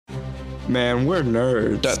Man, we're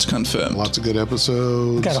nerds. That's confirmed. Lots of good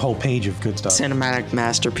episodes. We got a whole page of good stuff. Cinematic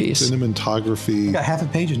masterpiece. Cinematography. We got half a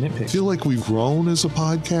page of nitpicks. I feel like we've grown as a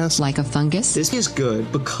podcast. Like a fungus? This is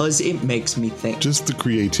good because it makes me think. Just the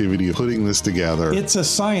creativity of putting this together. It's a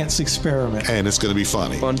science experiment. And it's going to be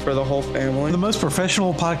funny. Fun for the whole family. The most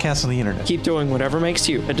professional podcast on the internet. Keep doing whatever makes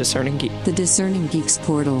you a discerning geek. The Discerning Geeks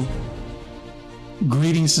Portal.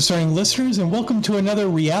 Greetings, discerning listeners, and welcome to another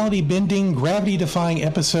reality-bending, gravity-defying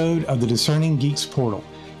episode of the Discerning Geeks Portal.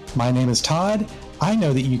 My name is Todd. I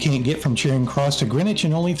know that you can't get from Charing Cross to Greenwich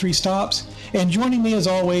in only 3 stops. And joining me, as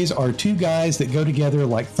always, are 2 guys that go together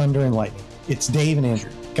like thunder and lightning. It's Dave and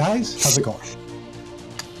Andrew. Guys, how's it going?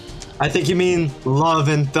 I think you mean Love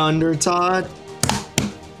and Thunder, Todd.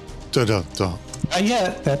 Dun-dun-dun. Not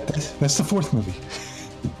yet. That's the 4th movie.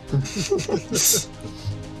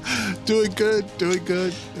 Doing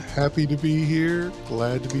good. Happy to be here.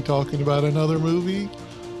 Glad to be talking about another movie.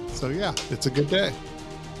 So yeah, it's a good day.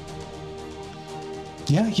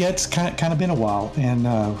 Yeah, it's kind of been a while. And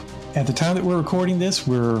at the time that we're recording this,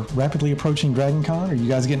 we're rapidly approaching Dragon Con. Are you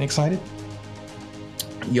guys getting excited?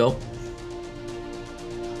 Yup.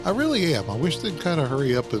 I really am. I wish they'd kind of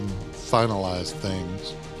hurry up and finalize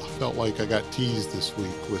things. I felt like I got teased this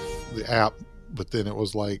week with the app, but then it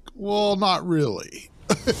was like, well, not really.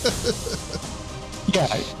 Yeah,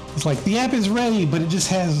 it's like the app is ready, but it just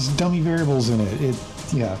has dummy variables in it.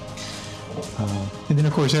 And then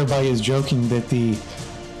of course everybody is joking that the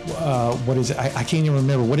what is it? I can't even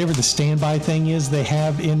remember. Whatever the standby thing is they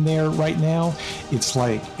have in there right now, it's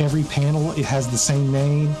like every panel it has the same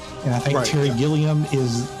name, and I think Right, Terry yeah. Gilliam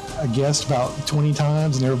is a guest about 20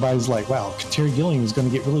 times, and everybody's like, "Wow, Terry Gilliam is going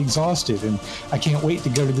to get really exhausted," and I can't wait to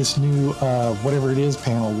go to this new whatever it is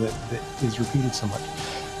panel that is repeated so much.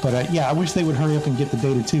 But yeah, I wish they would hurry up and get the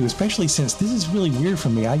data too, especially since this is really weird for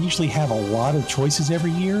me. I usually have a lot of choices every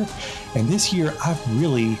year, and this year I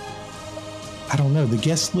don't know, the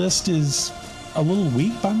guest list is a little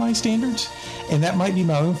weak by my standards, and that might be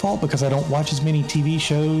my own fault because I don't watch as many TV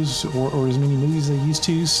shows or as many movies as I used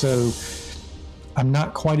to, so I'm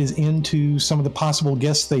not quite as into some of the possible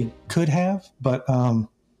guests they could have, but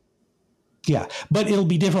yeah, but it'll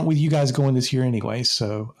be different with you guys going this year anyway,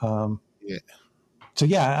 so Yeah. So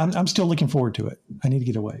yeah, I'm still looking forward to it. I need to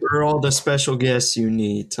get away. We're all the special guests you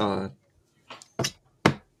need, Todd.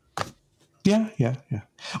 Yeah.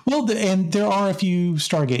 Well, and there are a few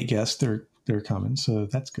Stargate guests. They're coming, so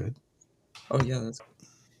that's good. Oh, yeah, that's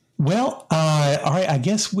Well, all right. I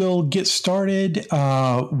guess we'll get started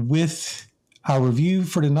with our review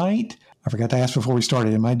for tonight. I forgot to ask before we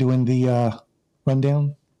started. Am I doing the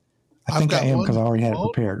rundown? I think I am because I already had it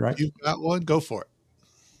prepared. Right? You've got one. Go for it.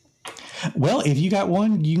 Well, if you got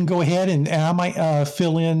one, you can go ahead, and I might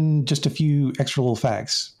fill in just a few extra little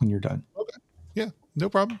facts when you're done. Okay. Yeah, no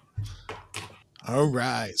problem. All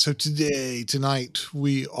right. So tonight,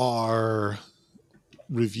 we are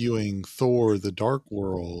reviewing Thor: The Dark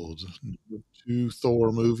World, number 2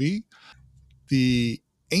 Thor movie. The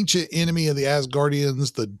ancient enemy of the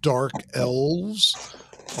Asgardians, the Dark Elves,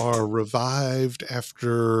 are revived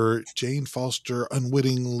after Jane Foster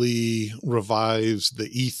unwittingly revives the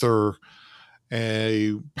Ether,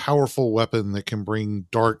 a powerful weapon that can bring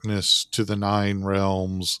darkness to the 9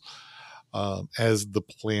 realms as the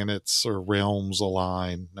planets or realms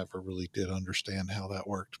align. Never really did understand how that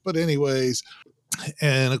worked. But anyways,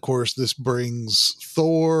 and of course, this brings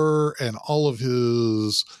Thor and all of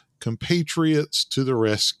his compatriots to the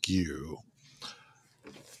rescue.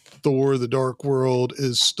 Thor: The Dark World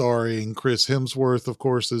is starring Chris Hemsworth, of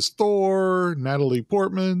course, as Thor, Natalie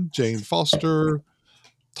Portman, Jane Foster,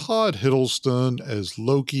 Todd Hiddleston as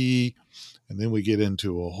Loki, and then we get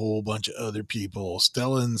into a whole bunch of other people: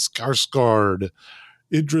 Stellan Skarsgård,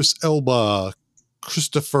 Idris Elba,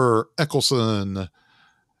 Christopher Eccleston,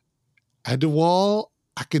 Adewale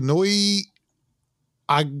Akinoi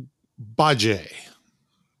Agbaje.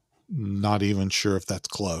 Not even sure if that's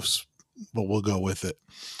close, but we'll go with it.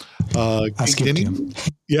 I skipped him.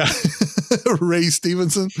 Yeah. Ray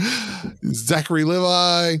Stevenson, Zachary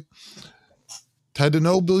Levi,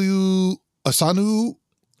 Tadanobu Asanu,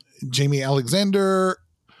 Jamie Alexander,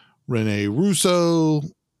 Rene Russo,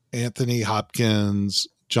 Anthony Hopkins,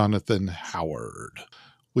 Jonathan Howard.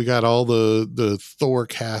 We got all the Thor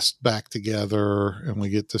cast back together, and we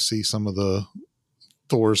get to see some of the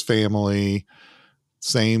Thor's family.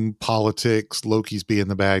 Same politics, Loki's being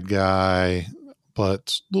the bad guy,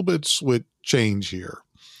 but a little bit switch change here.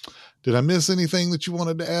 Did I miss anything that you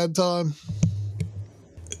wanted to add, Todd?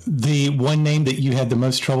 The one name that you had the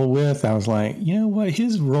most trouble with, I was like, you know what,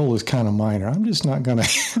 his role is kind of minor. I'm just not gonna,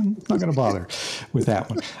 I'm not gonna bother with that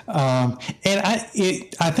one. And I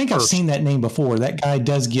think I've seen that name before. That guy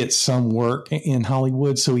does get some work in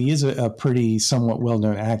Hollywood, so he is a pretty somewhat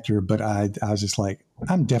well-known actor. But I was just like,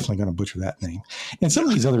 I'm definitely going to butcher that name. And some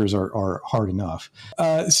of these others are hard enough.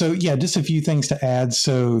 So yeah, just a few things to add.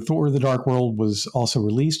 So Thor: The Dark World was also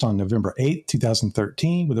released on November 8th,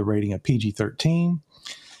 2013, with a rating of PG-13.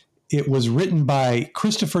 It was written by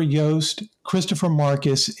Christopher Yost, Christopher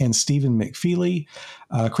Marcus, and Stephen McFeely.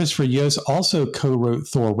 Christopher Yost also co-wrote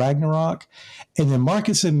Thor Ragnarok. And then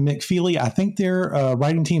Marcus and McFeely, I think they're a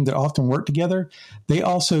writing team that often work together. They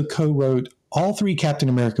also co-wrote all 3 Captain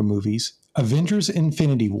America movies, Avengers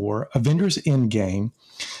Infinity War, Avengers Endgame.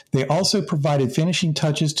 They also provided finishing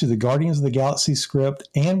touches to the Guardians of the Galaxy script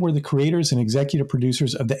and were the creators and executive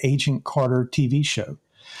producers of the Agent Carter TV show.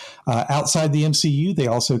 Outside the MCU, they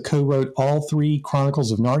also co-wrote all 3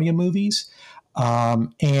 Chronicles of Narnia movies.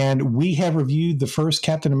 And we have reviewed the first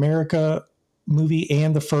Captain America movie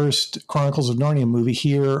and the first Chronicles of Narnia movie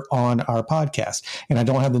here on our podcast. And I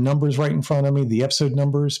don't have the numbers right in front of me, the episode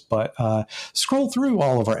numbers, but scroll through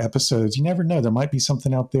all of our episodes. You never know. There might be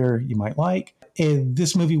something out there you might like. And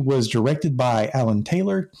this movie was directed by Alan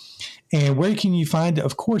Taylor. And where can you find it?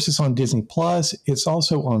 Of course, it's on Disney Plus. It's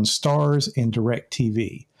also on Starz and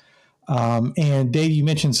DirecTV. And Dave, you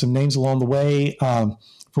mentioned some names along the way.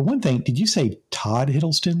 For one thing, did you say Todd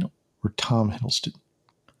Hiddleston or Tom Hiddleston?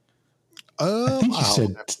 I think you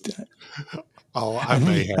said. I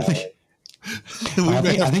may have.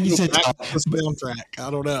 I think you said Tom. Soundtrack. I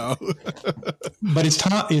don't know. But it's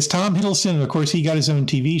Tom Hiddleston, and of course, he got his own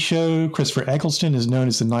TV show. Christopher Eccleston is known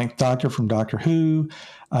as the Ninth Doctor from Doctor Who.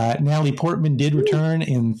 Natalie Portman did return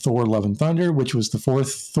in Thor: Love and Thunder, which was the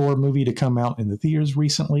 4th Thor movie to come out in the theaters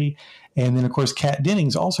recently. And then, of course, Kat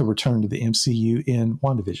Dennings also returned to the MCU in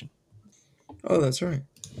WandaVision. Oh, that's right.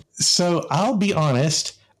 So I'll be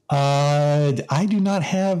honest. I do not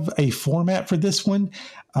have a format for this one.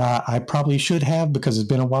 I probably should have, because it's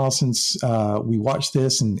been a while since we watched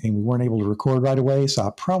this and we weren't able to record right away. So I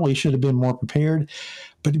probably should have been more prepared.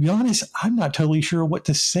 But to be honest, I'm not totally sure what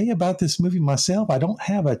to say about this movie myself. I don't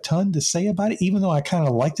have a ton to say about it. Even though I kind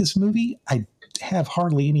of like this movie, I have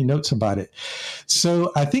hardly any notes about it.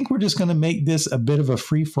 So I think we're just going to make this a bit of a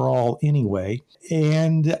free-for-all anyway.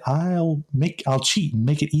 And I'll cheat and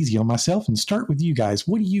make it easy on myself and start with you guys.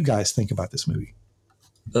 What do you guys think about this movie?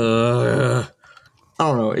 I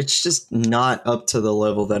don't know. It's just not up to the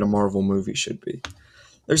level that a Marvel movie should be.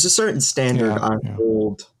 There's a certain standard I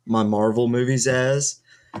hold my Marvel movies as.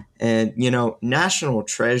 And, National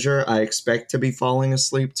Treasure, I expect to be falling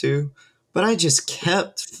asleep to. But I just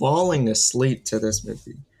kept falling asleep to this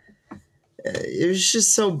movie. It was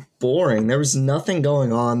just so boring. There was nothing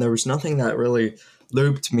going on. There was nothing that really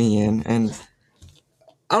looped me in. And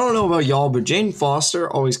I don't know about y'all, but Jane Foster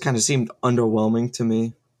always kind of seemed underwhelming to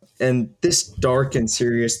me. And this dark and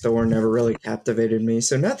serious Thor never really captivated me.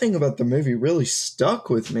 So nothing about the movie really stuck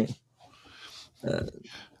with me.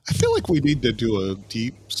 I feel like we need to do a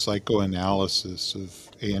deep psychoanalysis of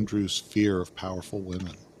Andrew's fear of powerful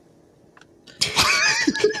women.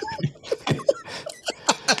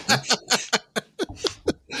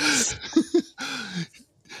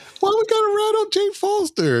 Why we gotta rat on Jane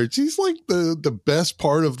Foster? She's like the best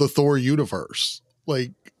part of the Thor universe.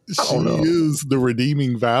 Like, she is the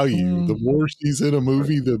redeeming value. The more she's in a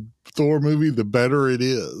movie, the Thor movie, the better it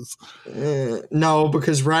is. No,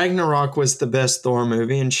 because Ragnarok was the best Thor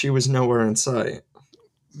movie and she was nowhere in sight.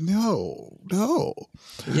 No.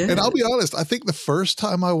 Yeah. And I'll be honest, I think the first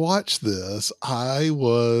time I watched this, I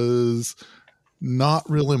was not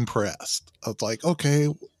real impressed. I was like, okay,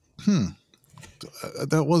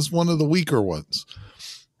 that was one of the weaker ones.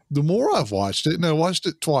 The more I've watched it, and I watched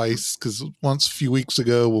it twice, because once a few weeks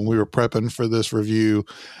ago when we were prepping for this review,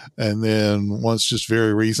 and then once just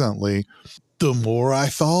very recently, the more I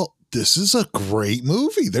thought, this is a great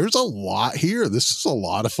movie. There's a lot here. This is a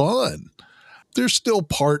lot of fun. There's still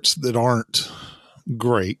parts that aren't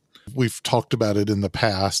great. We've talked about it in the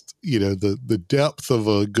past. The depth of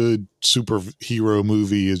a good superhero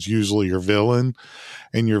movie is usually your villain,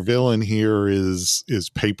 and your villain here is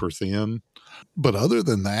paper thin. But other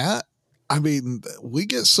than that, I mean, we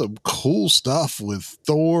get some cool stuff with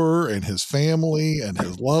Thor and his family and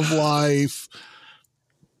his love life.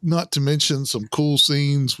 Not to mention some cool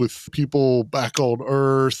scenes with people back on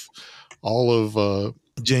Earth. All of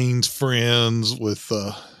Jane's friends with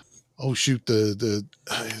is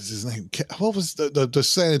his name? What was the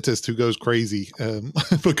scientist who goes crazy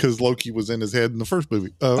because Loki was in his head in the first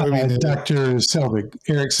movie? Dr. Selvig,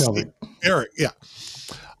 Eric Selvig. Eric, yeah.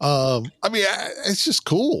 It's just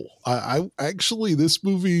cool. I actually, this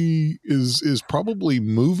movie is probably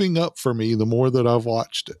moving up for me the more that I've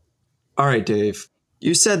watched it. All right, Dave.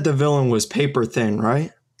 You said the villain was paper thin,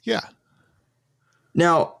 right? Yeah.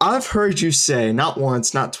 Now, I've heard you say, not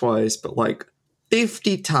once, not twice, but like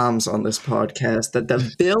 50 times on this podcast that the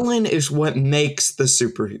villain is what makes the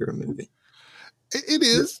superhero movie. It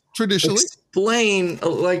is, traditionally. Explain,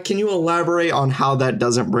 like, can you elaborate on how that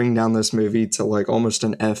doesn't bring down this movie to like almost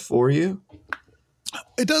an F for you?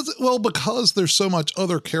 It does, well, because there's so much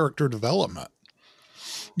other character development.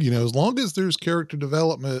 As long as there's character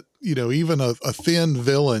development, even a thin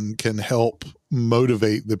villain can help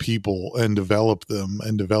motivate the people and develop them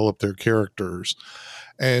and develop their characters.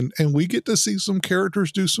 And we get to see some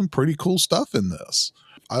characters do some pretty cool stuff in this.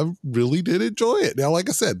 I really did enjoy it. Now, like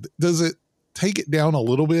I said, does it take it down a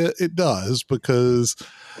little bit? It does, because,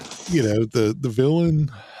 the villain,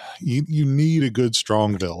 you need a good,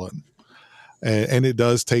 strong villain. And it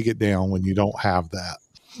does take it down when you don't have that.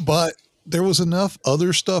 But there was enough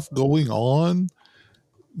other stuff going on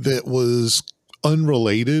that was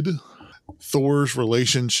unrelated. Thor's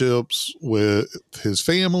relationships with his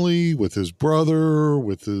family, with his brother,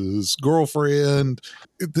 with his girlfriend.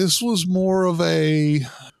 This was more of a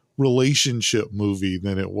relationship movie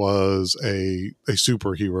than it was a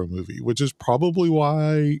superhero movie, which is probably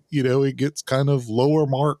why, it gets kind of lower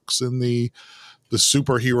marks in the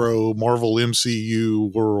superhero Marvel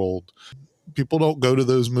MCU world. People don't go to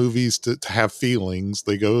those movies to have feelings.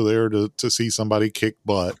 They go there to see somebody kick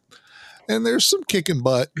butt. And there's some kicking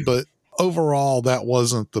butt, but overall, that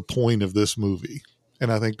wasn't the point of this movie.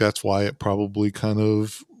 And I think that's why it probably kind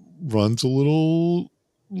of runs a little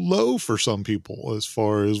low for some people as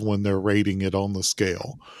far as when they're rating it on the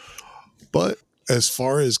scale. But as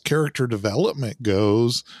far as character development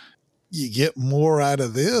goes, you get more out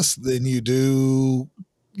of this than you do,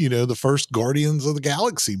 the first Guardians of the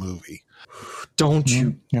Galaxy movie. Don't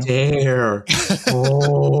you dare.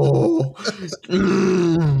 Oh.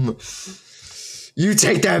 You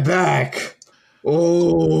take that back.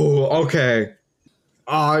 Oh, okay.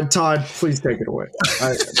 Todd, please take it away.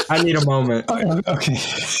 I need a moment. Okay.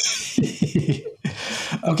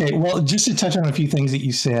 Okay, well, just to touch on a few things that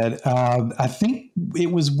you said, I think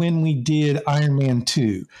it was when we did Iron Man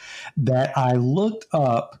 2 that I looked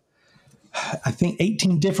up, I think,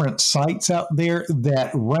 18 different sites out there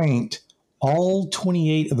that ranked all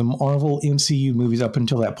 28 of the Marvel MCU movies up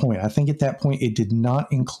until that point. I think at that point it did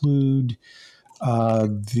not include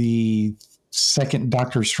the second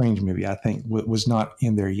Doctor Strange movie, I think, was not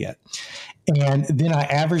in there yet. And then I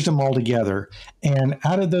averaged them all together. And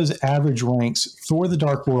out of those average ranks, Thor: The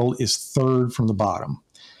Dark World is third from the bottom.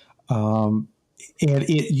 And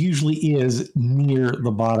it usually is near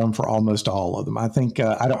the bottom for almost all of them. I think,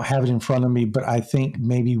 I don't have it in front of me, but I think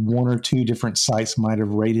maybe one or two different sites might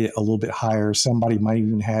have rated it a little bit higher. Somebody might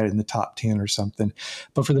even had it in the top 10 or something.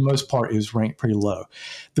 But for the most part, it was ranked pretty low.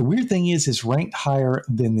 The weird thing is, it's ranked higher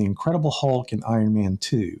than The Incredible Hulk and Iron Man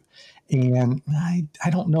 2. And I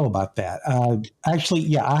don't know about that. Actually,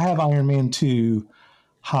 yeah, I have Iron Man 2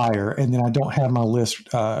 higher, and then I don't have my list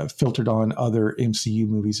filtered on other MCU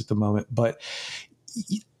movies at the moment. But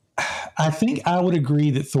I think I would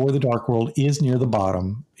agree that Thor: The Dark World is near the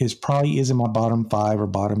bottom. It probably is in my bottom 5 or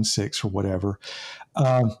bottom 6 or whatever.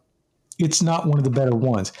 It's not one of the better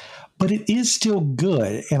ones, but it is still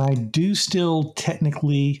good, and I do still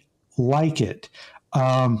technically like it.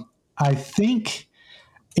 I think,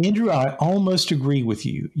 Andrew, I almost agree with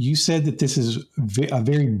you. You said that this is a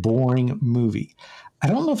very boring movie. I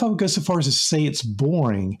don't know if I would go so far as to say it's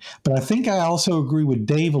boring, but I think I also agree with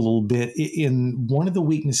Dave a little bit in one of the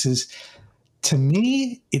weaknesses. To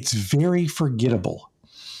me, it's very forgettable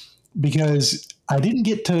because I didn't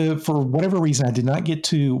get to, for whatever reason, I did not get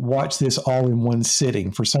to watch this all in one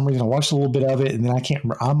sitting. For some reason, I watched a little bit of it, and then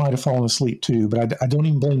I might have fallen asleep too, but I don't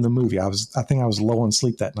even blame the movie. I think I was low on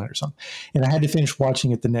sleep that night or something, and I had to finish watching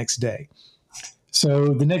it the next day.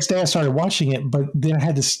 So the next day I started watching it, but then I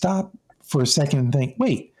had to stop for a second and think,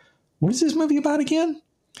 wait, what is this movie about again?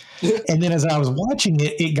 And then as I was watching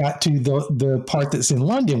it, it got to the part that's in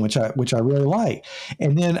London, which I really like.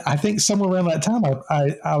 And then I think somewhere around that time,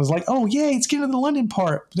 I was like, oh, yeah, it's getting to the London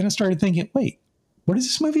part. But then I started thinking, wait, what is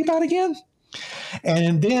this movie about again?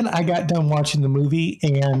 And then I got done watching the movie,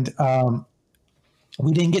 and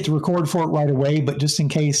we didn't get to record for it right away, but just in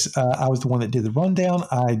case I was the one that did the rundown,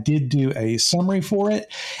 I did do a summary for it.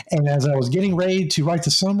 And as I was getting ready to write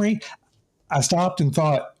the summary, I stopped and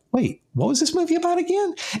thought, wait, what was this movie about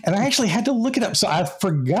again? And I actually had to look it up. So I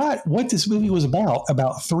forgot what this movie was about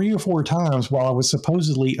 3 or 4 times while I was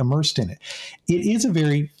supposedly immersed in it. It is a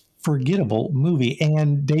very forgettable movie.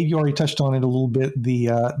 And Dave, you already touched on it a little bit.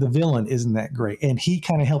 The villain isn't that great, and he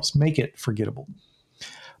kind of helps make it forgettable.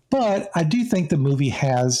 But I do think the movie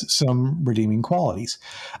has some redeeming qualities.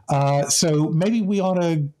 So maybe we ought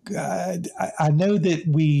to. I know that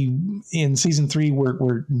we in season 3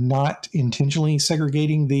 we're not intentionally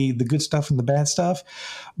segregating the good stuff and the bad stuff,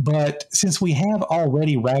 but since we have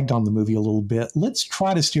already ragged on the movie a little bit, let's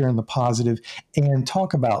try to steer in the positive and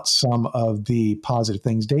talk about some of the positive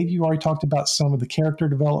things. Dave, you already talked about some of the character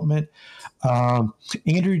development.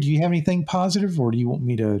 Andrew, do you have anything positive, or do you want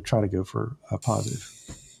me to try to go for a positive?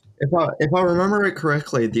 If I remember it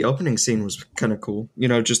correctly, the opening scene was kind of cool.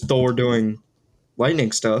 Just Thor doing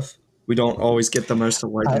lightning stuff. We don't always get the most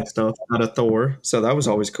of lightning stuff out of Thor, so that was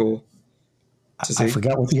always cool to see. I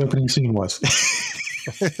forgot what the opening scene was.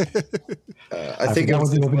 I think it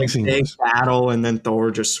was the opening scene big battle, and then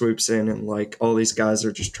Thor just swoops in, and like all these guys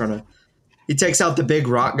are just trying to. He takes out the big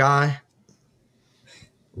rock guy.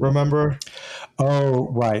 Remember? Oh,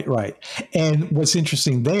 right. And what's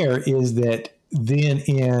interesting there is that. Then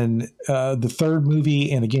in the third movie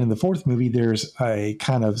and again in the fourth movie, there's a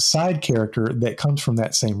kind of side character that comes from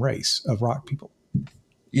that same race of rock people.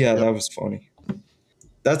 Yeah, that was funny.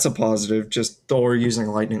 That's a positive. Just Thor using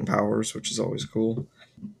lightning powers, which is always cool.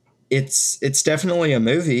 It's definitely a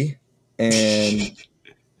movie, and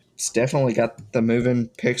it's definitely got the moving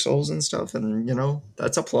pixels and stuff, and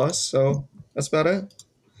that's a plus. So that's about it.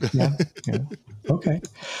 Yeah. Okay.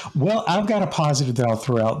 Well, I've got a positive that I'll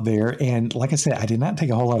throw out there. And like I said, I did not take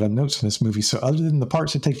a whole lot of notes in this movie. So other than the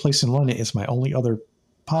parts that take place in London, it's my only other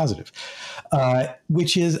positive,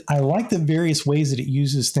 which is I like the various ways that it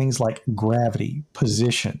uses things like gravity,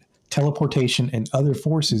 position, teleportation, and other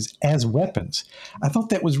forces as weapons. I thought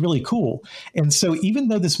that was really cool. And so even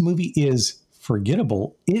though this movie is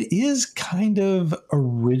forgettable, it is kind of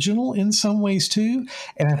original in some ways too.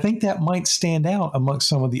 And I think that might stand out amongst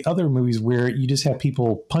some of the other movies where you just have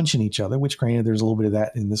people punching each other, which granted there's a little bit of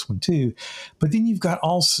that in this one too. But then you've got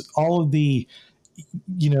all of the,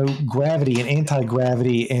 gravity and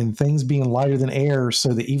anti-gravity and things being lighter than air so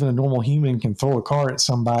that even a normal human can throw a car at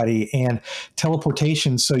somebody, and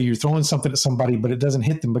teleportation. So you're throwing something at somebody, but it doesn't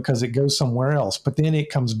hit them because it goes somewhere else. But then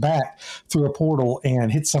it comes back through a portal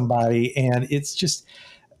and hits somebody. And it's just,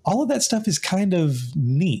 all of that stuff is kind of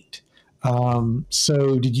neat.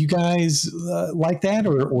 So did you guys like that,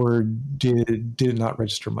 or did it not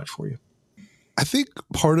register much for you? I think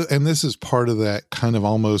and this is part of that kind of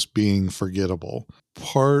almost being forgettable.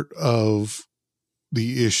 Part of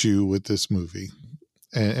the issue with this movie,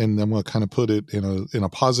 and I'm going to kind of put it in a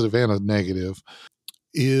positive and a negative,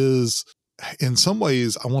 is in some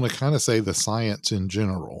ways I want to kind of say the science in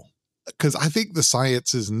general, because I think the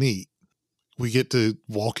science is neat. We get to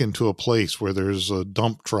walk into a place where there's a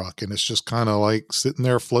dump truck and it's just kind of like sitting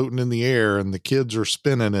there floating in the air, and the kids are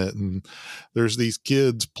spinning it, and there's these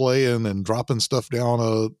kids playing and dropping stuff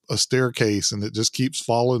down a staircase, and it just keeps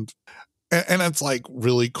falling. And it's like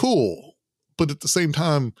really cool. But at the same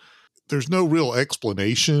time, there's no real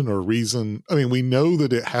explanation or reason. I mean, we know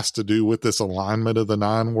that it has to do with this alignment of the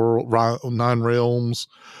nine realms,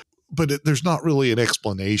 but there's not really an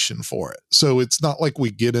explanation for it. So it's not like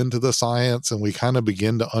we get into the science and we kind of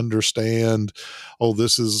begin to understand, oh,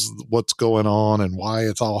 this is what's going on and why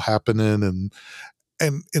it's all happening.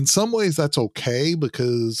 And in some ways that's okay,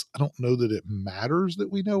 because I don't know that it matters that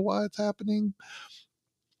we know why it's happening.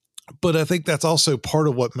 But I think that's also part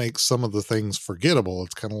of what makes some of the things forgettable.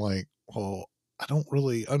 It's kind of like, well, I don't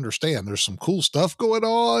really understand. There's some cool stuff going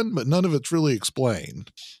on, but none of it's really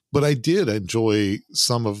explained. But I did enjoy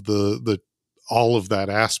some of the all of that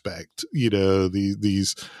aspect.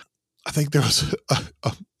 These. I think there was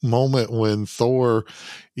a moment when Thor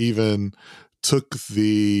even took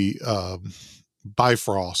the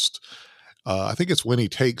Bifrost. I think it's when he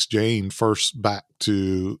takes Jane first back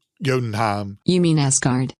to Jotunheim. You mean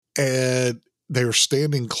Asgard? And they're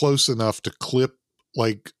standing close enough to clip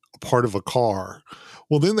like part of a car.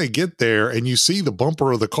 Well, then they get there and you see the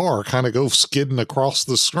bumper of the car kind of go skidding across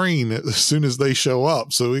the screen as soon as they show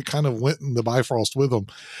up. So it kind of went in the Bifrost with them.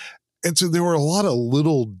 And so there were a lot of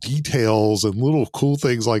little details and little cool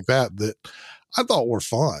things like that I thought were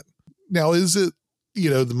fun. Now, is it,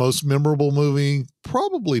 the most memorable movie?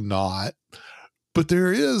 Probably not. But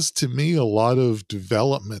there is, to me, a lot of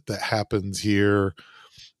development that happens here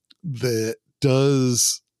that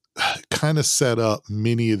does kind of set up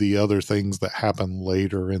many of the other things that happen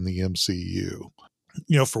later in the MCU.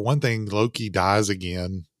 For one thing, Loki dies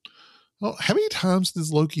again. Well, how many times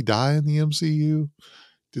does Loki die in the MCU?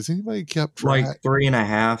 Does anybody keep track? Like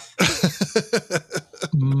 3.5.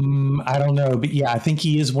 I don't know, but yeah, I think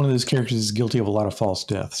he is one of those characters that's guilty of a lot of false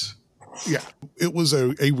deaths. Yeah, it was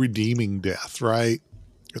a redeeming death, right?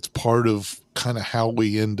 It's part of kind of how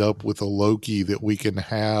we end up with a Loki that we can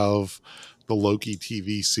have the Loki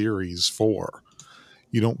TV series for.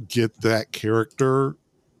 You don't get that character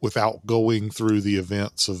without going through the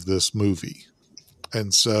events of this movie.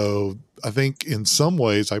 And so I think in some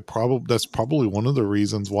ways that's probably one of the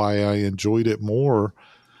reasons why I enjoyed it more,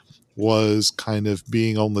 was kind of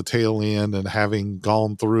being on the tail end and having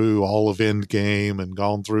gone through all of Endgame and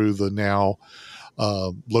gone through the now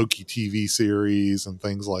Loki TV series and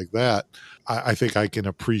things like that. I think I can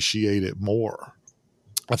appreciate it more.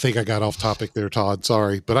 I think I got off topic there, Todd.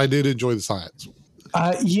 Sorry, but I did enjoy the science.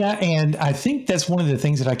 Yeah, and I think that's one of the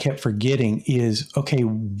things that I kept forgetting is, okay,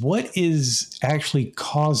 what is actually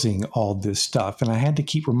causing all this stuff? And I had to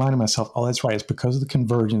keep reminding myself, oh, that's right, it's because of the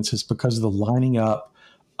convergence, it's because of the lining up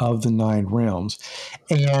of the 9 realms.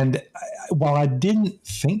 And while I didn't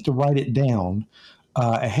think to write it down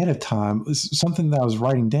ahead of time, something that I was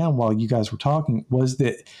writing down while you guys were talking was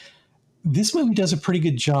that this movie does a pretty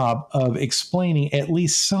good job of explaining at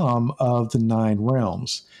least some of the 9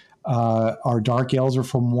 realms. Our Dark Elves are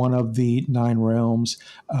from one of the 9 realms.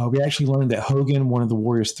 We actually learned that Hogun, one of the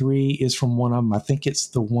Warriors 3, is from one of them. I think it's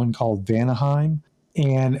the one called Vanaheim.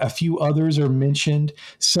 And a few others are mentioned.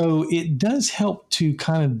 So it does help to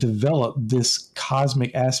kind of develop this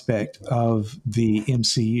cosmic aspect of the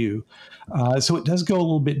MCU. So it does go a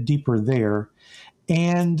little bit deeper there.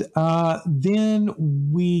 And then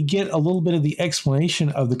we get a little bit of the explanation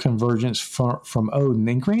of the convergence from Odin.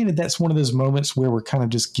 And granted, that's one of those moments where we're kind of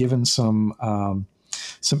just given some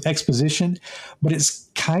exposition, but it's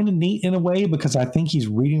kind of neat in a way because I think he's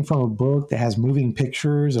reading from a book that has moving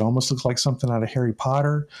pictures. It almost looks like something out of Harry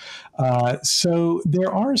Potter. So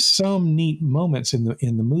there are some neat moments in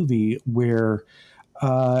the movie where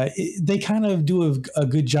they kind of do a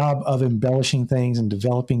good job of embellishing things and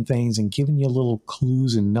developing things and giving you little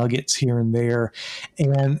clues and nuggets here and there.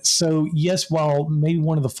 And so, yes, while maybe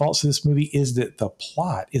one of the faults of this movie is that the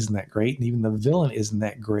plot isn't that great and even the villain isn't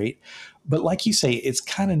that great, but like you say, it's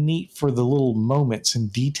kind of neat for the little moments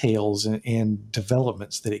and details and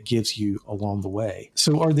developments that it gives you along the way.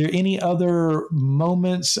 So are there any other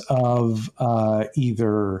moments of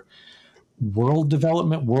either world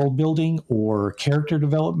development, world building, or character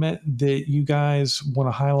development that you guys want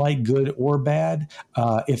to highlight, good or bad?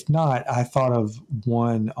 If not, I thought of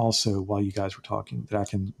one also while you guys were talking that I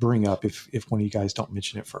can bring up if one of you guys don't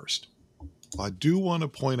mention it first. I do want to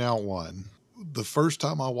point out one. The first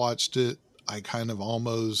time I watched it, I kind of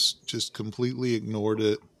almost just completely ignored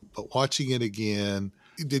it. But watching it again,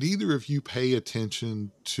 did either of you pay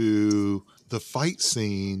attention to the fight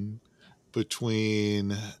scene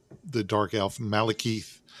between the Dark Elf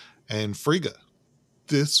Malekith and Frigga?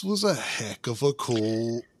 This was a heck of a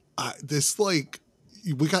cool.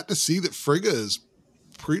 We got to see that Frigga is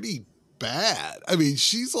pretty bad. I mean,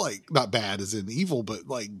 she's like not bad as in evil, but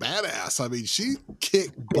like badass. I mean, she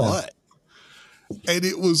kicked butt, and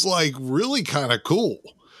it was like really kind of cool.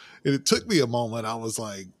 And it took me a moment. I was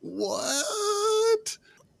like, "What?"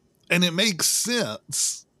 And it makes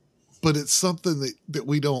sense. But it's something that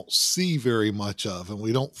we don't see very much of and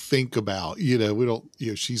we don't think about,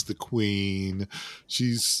 she's the queen,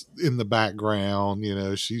 she's in the background,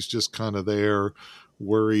 she's just kind of there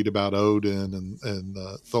worried about Odin and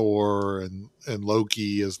Thor and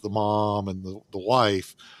Loki as the mom and the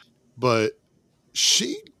wife. But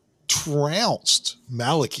she trounced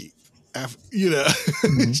Malekith,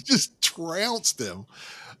 Mm-hmm. just trounced him.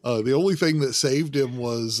 The only thing that saved him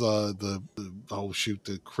was the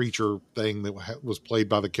creature thing that was played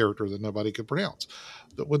by the character that nobody could pronounce.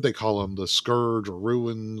 What'd they call him? The Scourge or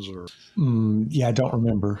Ruins or? Yeah, I don't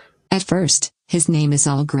remember. At first, his name is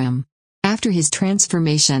Algrim. After his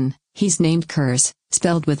transformation, he's named Curse,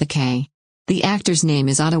 spelled with a K. The actor's name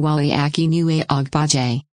is Adewale Akinnuoye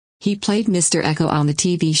Ogbaje. He played Mr. Echo on the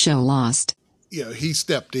TV show Lost. He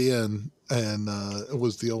stepped in and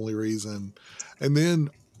was the only reason. And then,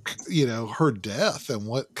 her death and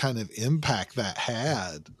what kind of impact that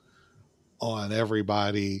had on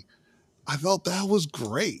everybody. I thought that was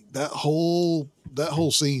great. That whole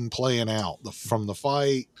scene playing out from the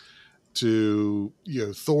fight to,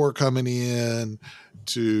 Thor coming in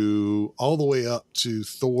to all the way up to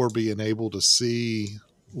Thor being able to see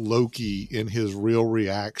Loki in his real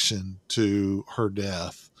reaction to her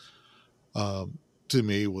death. To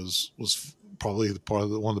me was probably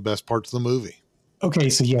one of the best parts of the movie. Okay,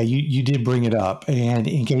 so yeah, you did bring it up, and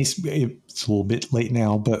in case it's a little bit late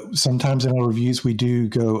now, but sometimes in our reviews we do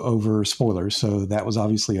go over spoilers. So that was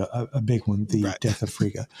obviously a big one, the Right. death of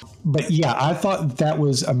Frigga. But yeah, I thought that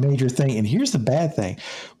was a major thing. And here's the bad thing: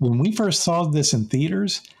 when we first saw this in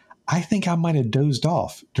theaters, I think I might have dozed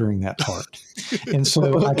off during that part, and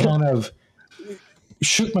so I kind of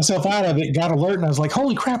shook myself out of it, got alert, and I was like,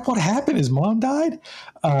 holy crap, what happened? His mom died?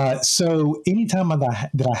 So anytime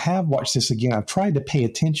that I have watched this again, I've tried to pay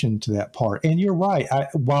attention to that part. And you're right.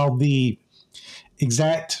 While the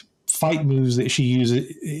exact fight moves that she uses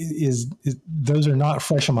is those are not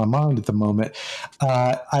fresh on my mind at the moment.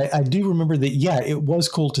 I do remember that, yeah, it was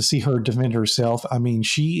cool to see her defend herself. I mean,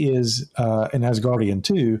 she is an Asgardian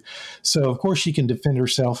too. So, of course, she can defend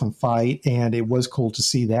herself and fight. And it was cool to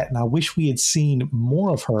see that. And I wish we had seen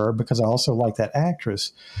more of her because I also like that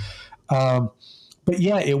actress. But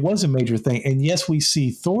yeah, it was a major thing. And yes, we see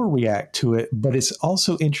Thor react to it, but it's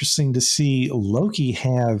also interesting to see Loki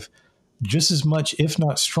have just as much, if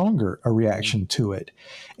not stronger, a reaction to it.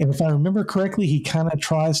 And if I remember correctly, he kind of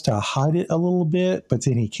tries to hide it a little bit, but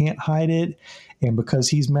then he can't hide it. And because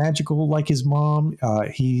he's magical like his mom,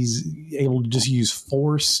 he's able to just use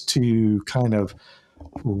force to kind of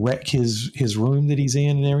wreck his room that he's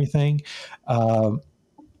in and everything. And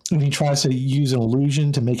he tries to use an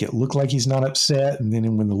illusion to make it look like he's not upset. And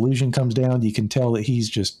then when the illusion comes down, you can tell that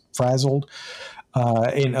he's just frazzled,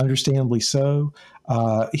 and understandably so.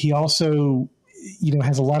 He also,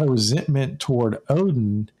 has a lot of resentment toward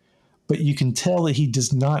Odin, but you can tell that he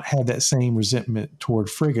does not have that same resentment toward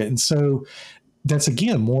Frigga. And so that's,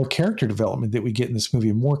 again, more character development that we get in this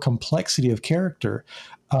movie, more complexity of character.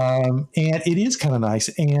 And it is kind of nice.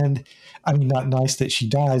 And I mean, not nice that she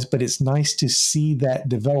dies, but it's nice to see that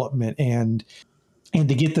development and to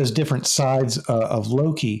get those different sides of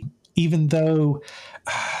Loki, even though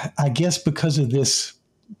I guess because of this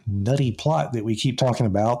nutty plot that we keep talking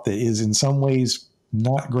about that is in some ways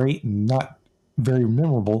not great and not very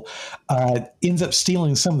memorable, ends up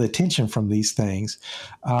stealing some of the tension from these things.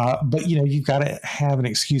 But, you've got to have an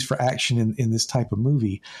excuse for action in this type of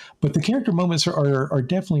movie. But the character moments are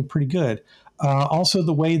definitely pretty good. Also,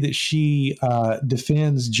 the way that she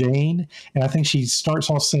defends Jane, and I think she starts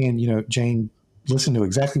off saying, Jane, listen to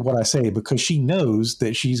exactly what I say, because she knows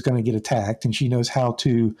that she's going to get attacked and she knows how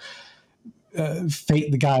to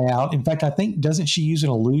fake the guy out. In fact, I think, doesn't she use an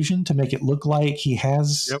illusion to make it look like he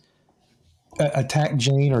has attacked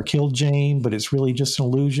Jane or killed Jane, but it's really just an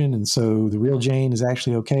illusion. And so the real Jane is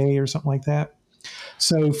actually okay or something like that.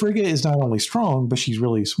 So Frigga is not only strong, but she's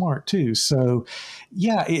really smart too. So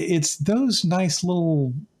yeah, it's those nice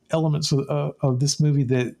little elements of this movie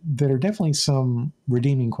that are definitely some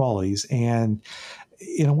redeeming qualities. And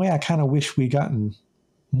in a way, I kind of wish we'd gotten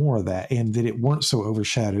more of that and that it weren't so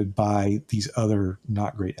overshadowed by these other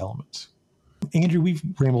not great elements. Andrew, we've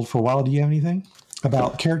rambled for a while. Do you have anything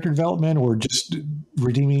about character development or just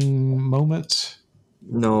redeeming moments?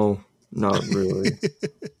 No, not really.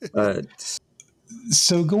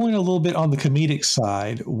 So going a little bit on the comedic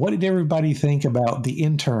side, what did everybody think about the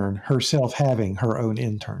intern herself having her own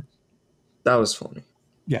intern? That was funny.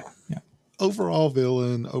 Yeah. Overall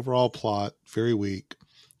villain, overall plot, very weak.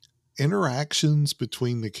 Interactions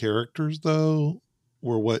between the characters, though,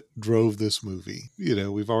 were what drove this movie.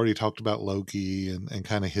 We've already talked about Loki and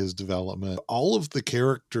kind of his development. All of the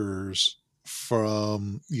characters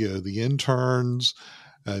from, the interns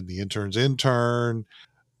and the intern's intern,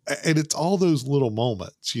 and it's all those little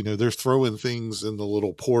moments. They're throwing things in the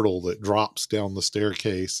little portal that drops down the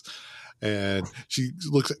staircase, and she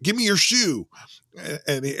looks give me your shoe,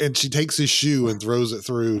 and she takes his shoe and throws it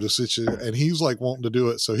through the situation, and he's like wanting to do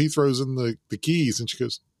it, so he throws in the keys, and she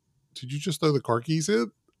goes, did you just throw the car keys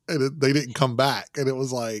in? And they didn't come back, and it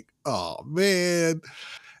was like, oh man.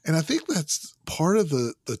 And I think that's part of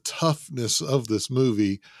the toughness of this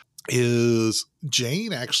movie is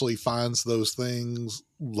Jane actually finds those things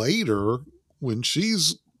later when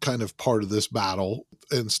she's kind of part of this battle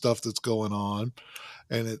and stuff that's going on.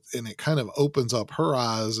 And it kind of opens up her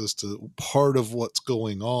eyes as to part of what's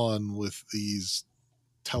going on with these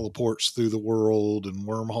teleports through the world and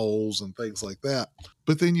wormholes and things like that.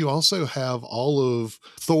 But then you also have all of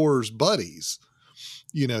Thor's buddies.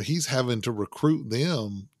 He's having to recruit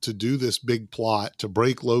them to do this big plot, to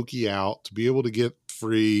break Loki out, to be able to get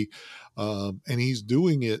free. And he's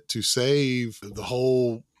doing it to save the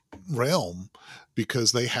whole realm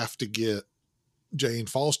because they have to get Jane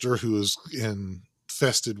Foster, who is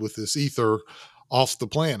infested with this ether, off the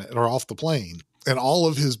planet or off the plane. And all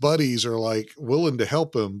of his buddies are like willing to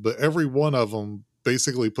help him, but every one of them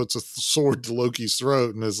basically puts a sword to Loki's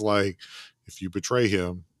throat and is like, if you betray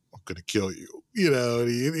him, going to kill you. And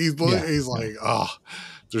he's like, oh,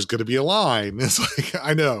 there's going to be a line. It's like,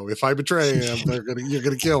 I know if I betray him, you're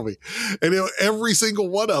going to kill me. And every single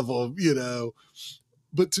one of them,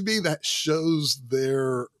 but to me, that shows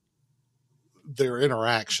their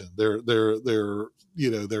interaction,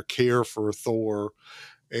 their care for Thor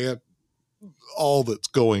and all that's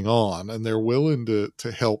going on, and they're willing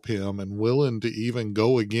to help him and willing to even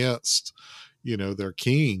go against, their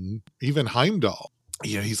king, even Heimdall.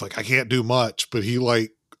 He's like, I can't do much, but he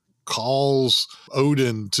like calls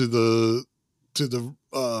Odin to the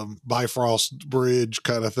Bifrost Bridge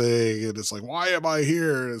kind of thing, and it's like, why am I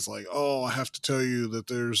here? And it's like, oh, I have to tell you that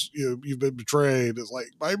there's you've been betrayed. It's like,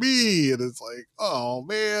 by me. And it's like, oh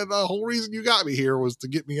man, the whole reason you got me here was to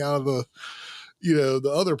get me out of the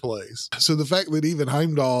the other place. So the fact that even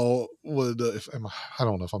Heimdall would I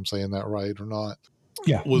don't know if I'm saying that right or not,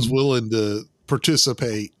 was willing to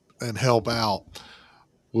participate and help out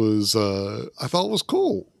was I thought was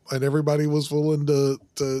cool, and everybody was willing to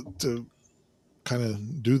kind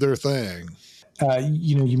of do their thing.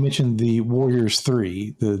 You mentioned the Warriors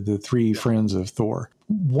 3, the three friends of Thor.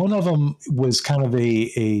 One of them was kind of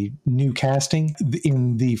a new casting.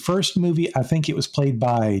 In the first movie, I think it was played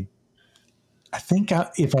by,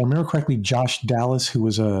 if I remember correctly, Josh Dallas, who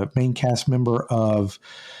was a main cast member of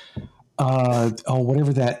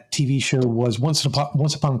whatever that TV show was, Once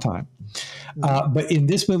Upon a Time. But in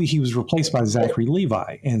this movie, he was replaced by Zachary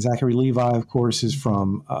Levi. And Zachary Levi, of course, is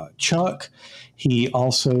from Chuck. He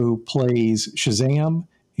also plays Shazam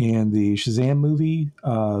in the Shazam movie,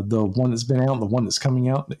 the one that's been out, the one that's coming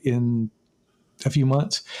out in a few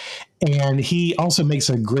months. And he also makes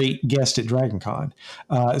a great guest at DragonCon.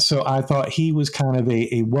 So I thought he was kind of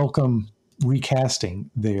a welcome recasting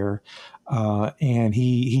there. And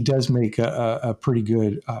he does make a pretty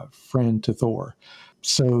good friend to Thor.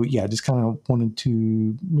 So, yeah, just kind of wanted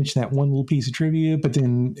to mention that one little piece of trivia. But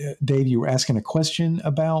then, Dave, you were asking a question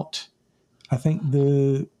about, I think,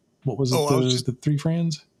 the three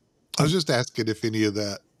friends? I was just asking if any of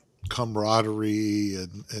that camaraderie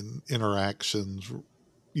and interactions,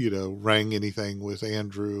 rang anything with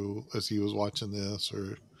Andrew as he was watching this,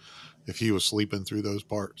 or if he was sleeping through those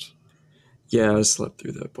parts. Yeah, I slept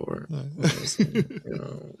through that part.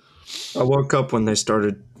 I woke up when they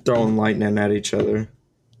started throwing lightning at each other,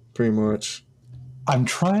 pretty much. I'm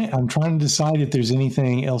trying to decide if there's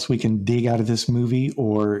anything else we can dig out of this movie,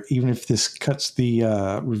 or even if this cuts the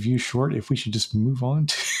review short, if we should just move on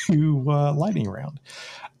to lightning round.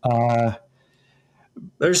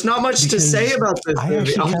 There's not much to say about this movie. I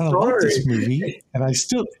actually kind of like this movie, and I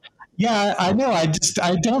still. Yeah, I know. I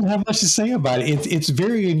don't have much to say about it. It's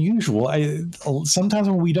very unusual. Sometimes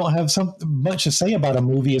when we don't have much to say about a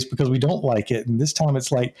movie, it's because we don't like it. And this time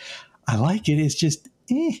it's like, I like it. It's just,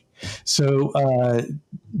 eh. So,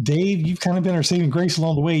 Dave, you've kind of been our saving grace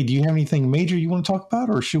along the way. Do you have anything major you want to talk about,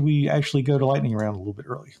 or should we actually go to lightning round a little bit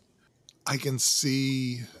early? I can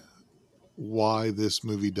see why this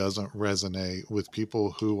movie doesn't resonate with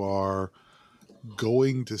people who are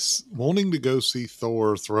wanting to go see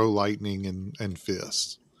Thor throw lightning and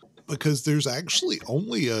fists, because there's actually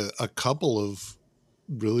only a couple of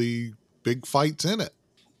really big fights in it.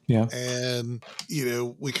 Yeah. And,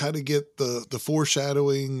 we kind of get the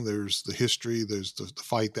foreshadowing. There's the history. There's the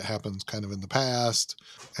fight that happens kind of in the past.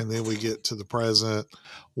 And then we get to the present.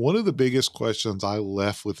 One of the biggest questions I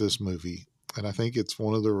left with this movie, and I think it's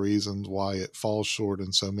one of the reasons why it falls short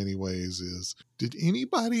in so many ways, is, did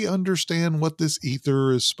anybody understand what this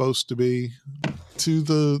ether is supposed to be to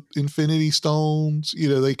the Infinity Stones?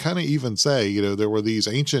 They kind of even say, there were these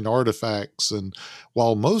ancient artifacts, and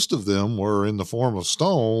while most of them were in the form of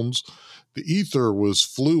stones, the ether was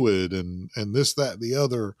fluid and this, that, and the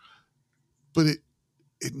other. But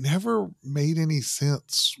it never made any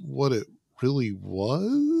sense what it really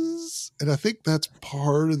was. And I think that's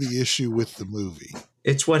part of the issue with the movie.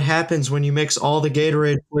 It's what happens when you mix all the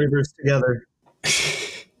Gatorade flavors together.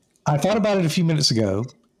 I thought about it a few minutes ago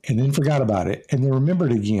and then forgot about it and then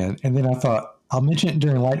remembered again. And then I thought, I'll mention it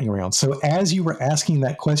during lightning round. So as you were asking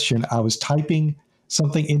that question, I was typing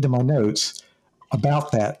something into my notes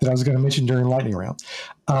about that I was going to mention during lightning round.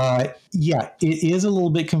 Yeah, it is a little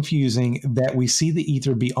bit confusing that we see the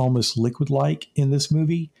ether be almost liquid-like in this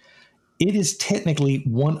movie. It is technically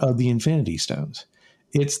one of the Infinity Stones.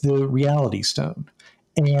 It's the Reality Stone.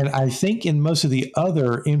 And I think in most of the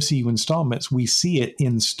other MCU installments, we see it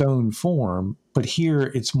in stone form, but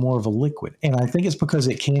here it's more of a liquid. And I think it's because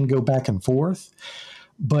it can go back and forth.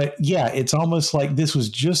 But yeah, it's almost like this was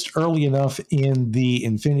just early enough in the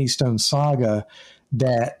Infinity Stone saga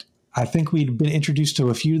that I think we'd been introduced to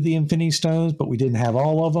a few of the Infinity Stones, but we didn't have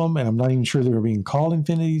all of them, and I'm not even sure they were being called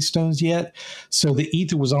Infinity Stones yet. So the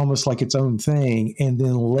ether was almost like its own thing, and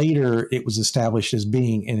then later it was established as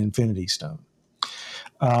being an Infinity Stone.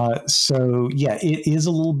 So yeah, it is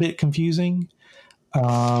a little bit confusing.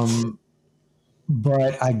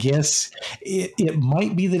 But I guess it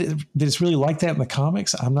might be that it's really like that in the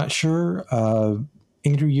comics. I'm not sure.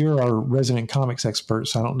 Andrew, you're our resident comics expert,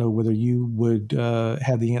 so I don't know whether you would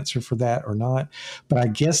have the answer for that or not. But I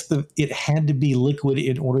guess it had to be liquid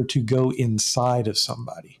in order to go inside of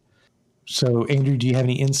somebody. So, Andrew, do you have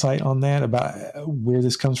any insight on that about where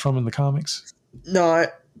this comes from in the comics? Not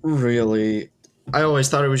really. I always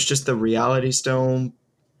thought it was just the Reality Stone,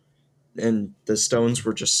 and the stones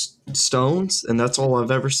were just stones, and that's all I've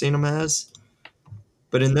ever seen them as.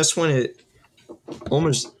 But in this one, it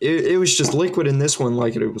was just liquid in this one,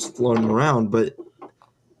 like it was floating around. But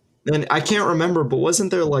then I can't remember, but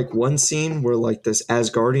wasn't there like one scene where like this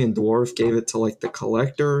Asgardian dwarf gave it to like the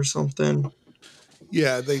Collector or something?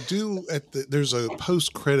 Yeah, they do. There's a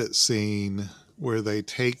post-credit scene where they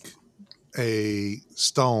take a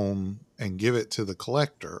stone and give it to the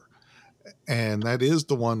Collector. And that is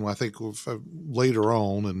the one I think later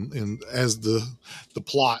on, and as the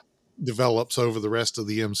plot develops over the rest of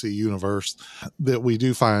the MC universe, that we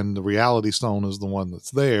do find the Reality Stone is the one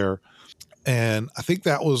that's there. And I think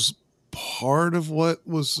that was part of what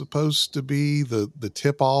was supposed to be the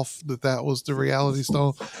tip off that was the Reality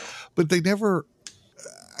Stone, but they never.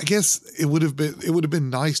 I guess it would have been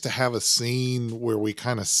nice to have a scene where we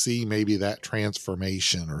kind of see maybe that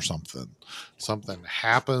transformation or something. Something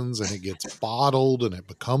happens and it gets bottled and it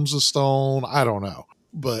becomes a stone. I don't know,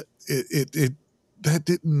 but it that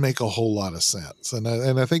didn't make a whole lot of sense, and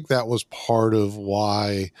I think that was part of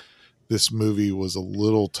why this movie was a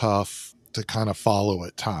little tough to kind of follow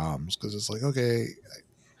at times, because it's like, okay,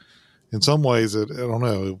 in some ways, I don't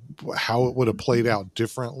know how it would have played out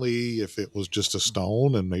differently if it was just a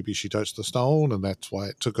stone and maybe she touched the stone and that's why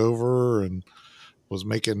it took over and was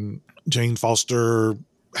making Jane Foster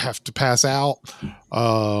have to pass out.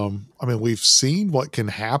 I mean, we've seen what can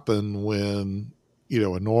happen when,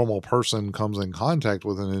 a normal person comes in contact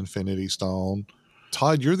with an Infinity Stone.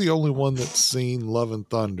 Todd, you're the only one that's seen Love and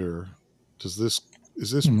Thunder. Is this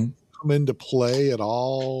come into play at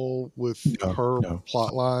all with her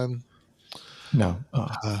plot line? No.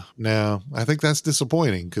 No, I think that's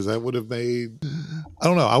disappointing, because that would have made, I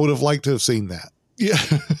don't know, I would have liked to have seen that. Yeah.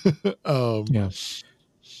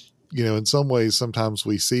 Yeah. In some ways, sometimes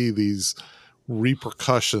we see these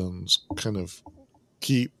repercussions kind of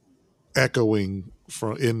keep echoing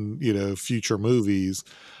in future movies.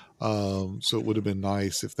 So it would have been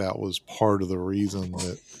nice if that was part of the reason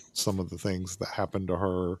that some of the things that happened to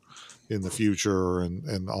her in the future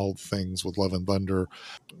and all things with Love and Thunder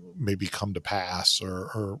maybe come to pass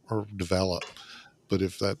or develop. But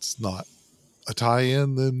if that's not a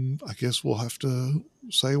tie-in, then I guess we'll have to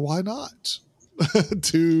say, why not? I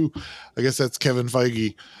guess that's Kevin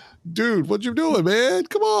Feige. Dude, what you doing, man?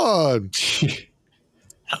 Come on.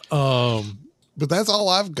 But that's all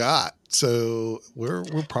I've got. So we're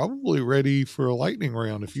probably ready for a lightning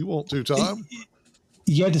round if you want to, Tom.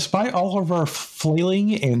 Yeah, despite all of our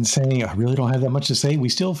flailing and saying I really don't have that much to say, we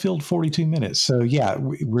still filled 42 minutes. So yeah,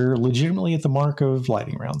 we're legitimately at the mark of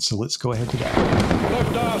lightning round. So let's go ahead to that.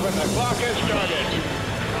 Lift off and the clock has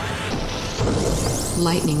started.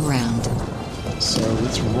 Lightning round. So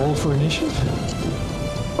let's roll for initiative.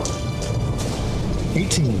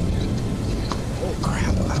 18. Oh crap!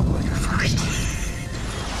 I don't want to go first.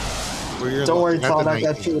 Don't worry, Todd. I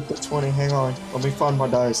got you with the 20. Hang on. Let me find my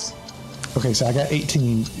dice. Okay, so I got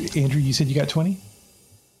 18. Andrew, you said you got 20?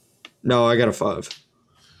 No, I got a 5.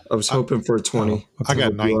 I was hoping for a 20. Okay. I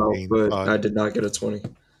got 19. But I did not get a 20.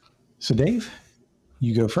 So, Dave,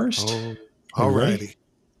 you go first. Oh, alrighty.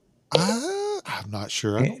 I'm not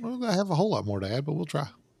sure. I don't know that I have a whole lot more to add, but we'll try.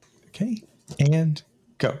 Okay, and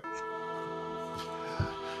go.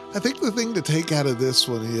 I think the thing to take out of this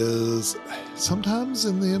one is sometimes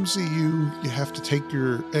in the MCU, you have to take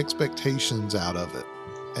your expectations out of it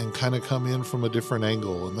and kind of come in from a different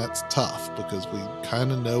angle. And that's tough because we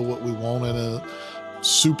kind of know what we want in a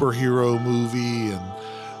superhero movie, and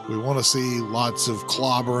we want to see lots of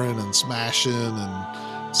clobbering and smashing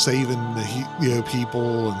and saving the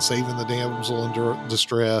people and saving the damsel in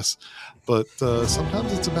distress. But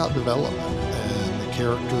sometimes it's about development and the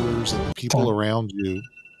characters and the people around you.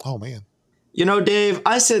 Oh, man. Dave,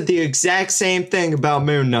 I said the exact same thing about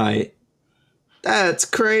Moon Knight. That's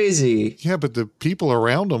crazy. Yeah, but the people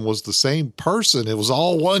around him was the same person. It was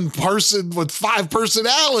all one person with 5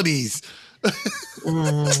 personalities.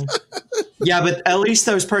 Yeah, but at least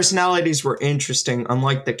those personalities were interesting,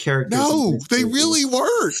 unlike the characters. No, they really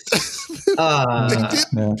weren't. They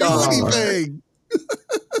didn't do anything.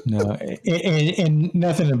 No, and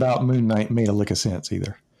nothing about Moon Knight made a lick of sense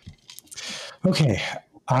either. Okay,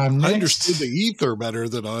 I understood the ether better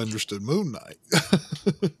than I understood Moon Knight.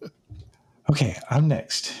 Okay, I'm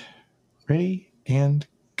next. Ready and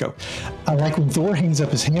go. I like when Thor hangs up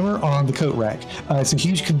his hammer on the coat rack. It's a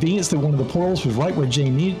huge convenience that one of the portals was right where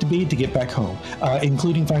Jane needed to be to get back home,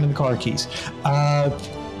 including finding the car keys.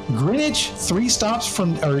 Greenwich, 3 stops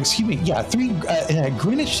from, Greenwich,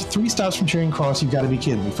 3 stops from Charing Cross. You've got to be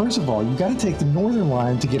kidding me. First of all, you've got to take the Northern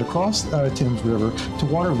Line to get across Thames River to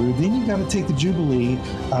Waterloo. Then you've got to take the Jubilee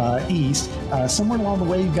east. Somewhere along the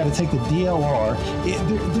way, you've got to take the DLR.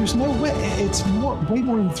 There's no way. It's way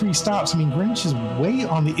more than 3 stops. I mean, Greenwich is way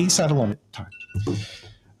on the east side of London.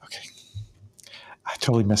 Okay. I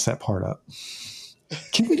totally messed that part up.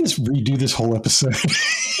 Can we just redo this whole episode?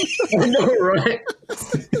 I know, right?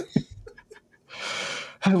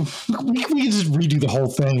 We can just redo the whole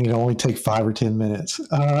thing. It'll only take 5 or 10 minutes.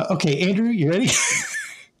 Okay, Andrew, you ready?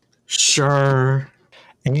 Sure.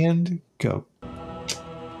 And go.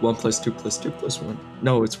 1 + 2 + 2 + 1.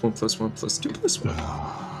 No, it's 1 + 1 + 2 + 1.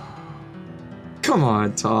 Come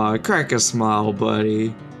on, Todd. Crack a smile,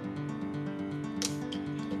 buddy.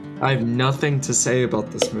 I have nothing to say about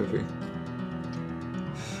this movie.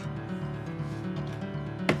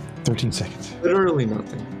 13 seconds. Literally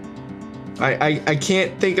nothing. I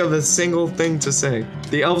can't think of a single thing to say.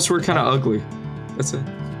 The elves were kind of ugly. That's it.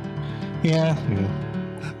 Yeah.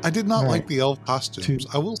 I did not like the elf costumes.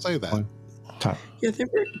 I will say that. Time. Yeah, they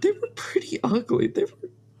were pretty ugly. They were,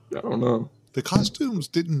 I don't know. The costumes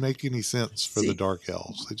didn't make any sense for the dark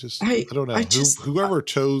elves. I don't know. Whoever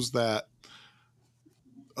chose that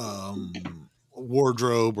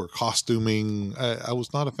wardrobe or costuming, I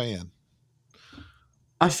was not a fan.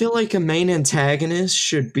 I feel like a main antagonist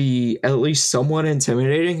should be at least somewhat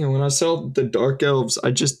intimidating, and when I saw the dark elves,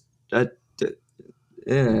 no,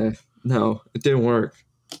 it didn't work.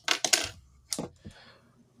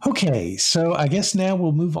 Okay, so I guess now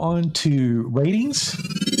we'll move on to ratings.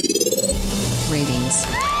 Ratings.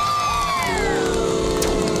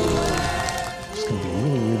 It's going to be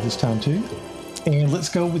really weird this time too. And let's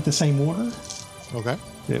go with the same order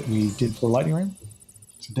that we did for Lightning Round.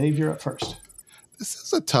 So Dave, you're up first. This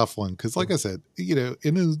is a tough one because, like I said, in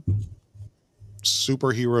a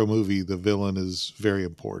superhero movie, the villain is very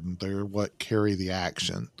important. They're what carry the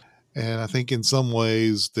action. And I think in some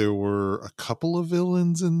ways there were a couple of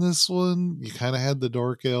villains in this one. You kind of had the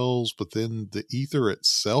Dark Elves, but then the Ether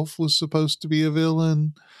itself was supposed to be a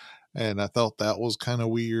villain. And I thought that was kind of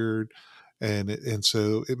weird. And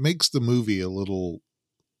so it makes the movie a little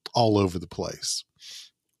all over the place.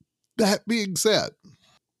 That being said,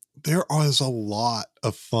 there is a lot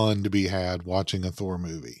of fun to be had watching a Thor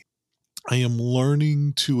movie. I am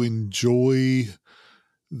learning to enjoy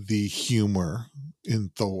the humor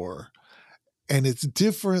in Thor. And it's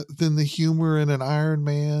different than the humor in an Iron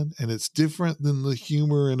Man, and it's different than the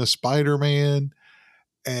humor in a Spider-Man.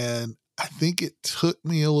 And I think it took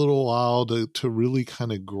me a little while to really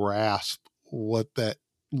kind of grasp what that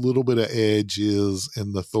little bit of edge is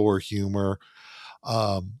in the Thor humor.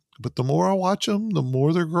 But the more I watch them, the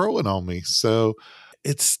more they're growing on me. So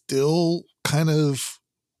it's still kind of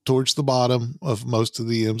towards the bottom of most of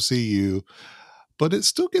the MCU, but it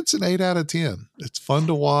still gets an 8 out of 10. It's fun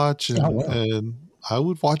to watch, and I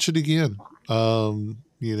would watch it again. I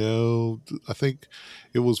think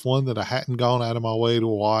it was one that I hadn't gone out of my way to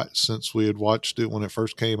watch since we had watched it when it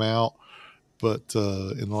first came out. But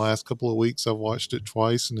in the last couple of weeks, I've watched it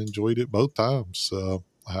twice and enjoyed it both times. So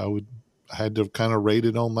I had to kind of rate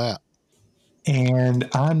it on that. And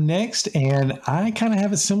I'm next, and I kind of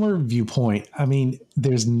have a similar viewpoint. I mean,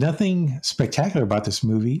 there's nothing spectacular about this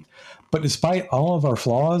movie, but despite all of our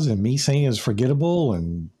flaws and me saying it's forgettable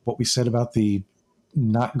and what we said about the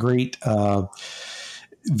not great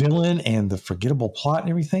villain and the forgettable plot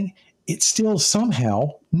and everything, it's still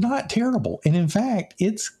somehow not terrible. And in fact,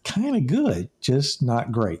 it's kind of good, just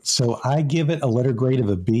not great. So I give it a letter grade of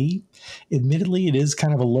a B. Admittedly, it is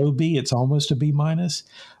kind of a low B. It's almost a B minus.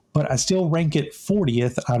 But I still rank it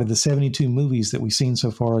 40th out of the 72 movies that we've seen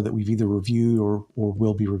so far that we've either reviewed or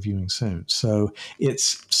will be reviewing soon. So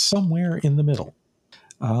it's somewhere in the middle.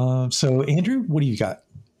 So Andrew, what do you got?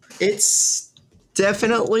 It's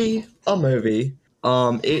definitely a movie.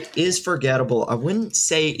 It is forgettable. I wouldn't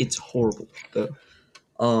say it's horrible, though.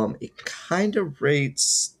 It kind of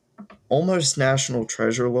rates almost National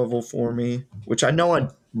Treasure level for me, which I know I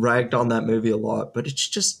ragged on that movie a lot, but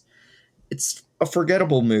it's a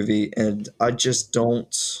forgettable movie, and I just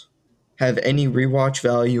don't have any rewatch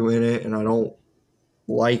value in it, and I don't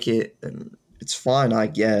like it, and it's fine, I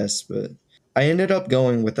guess, but I ended up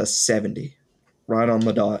going with a 70, right on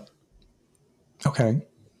the dot. Okay.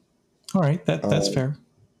 All right. That's fair.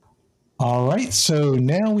 All right. So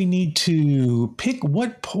now we need to pick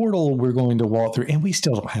what portal we're going to walk through. And we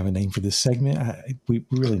still don't have a name for this segment. We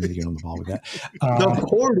really need to get on the ball with that. The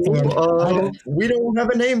portal, we don't have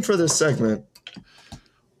a name for this segment.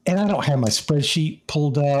 And I don't have my spreadsheet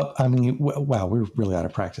pulled up. I mean, wow, we're really out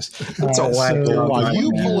of practice. It's a whack. So while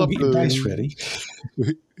you pull up the dice ready,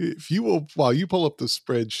 while you pull up the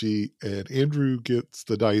spreadsheet and Andrew gets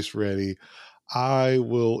the dice ready, I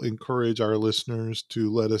will encourage our listeners to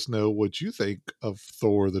let us know what you think of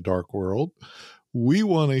Thor: The Dark World. We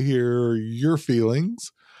want to hear your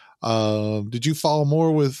feelings. Did you fall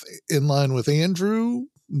more in line with Andrew?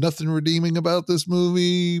 Nothing redeeming about this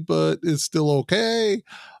movie, but it's still okay.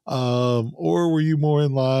 Or were you more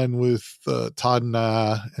in line with Todd and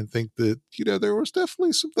I and think that, there was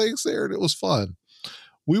definitely some things there and it was fun?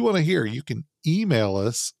 We want to hear. You can email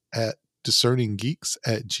us at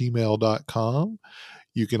discerninggeeks@gmail.com.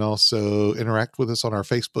 You can also interact with us on our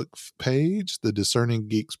Facebook page, the Discerning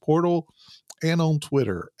Geeks portal, and on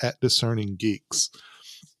Twitter @DiscerningGeeks.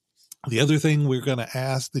 The other thing we're going to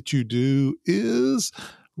ask that you do is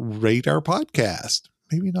rate our podcast.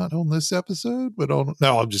 Maybe not on this episode, but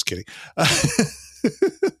no, I'm just kidding.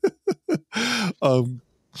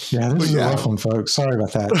 Yeah, this is a rough one, folks. Sorry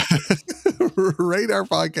about that. Rate our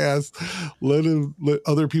podcast. Let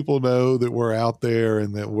other people know that we're out there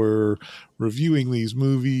and that we're reviewing these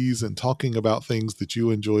movies and talking about things that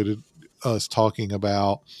you enjoyed us talking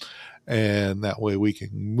about. And that way we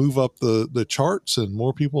can move up the charts and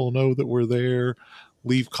more people know that we're there.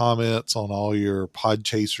 Leave comments on all your pod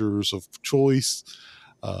chasers of choice.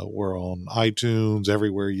 We're on iTunes,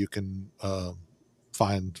 everywhere you can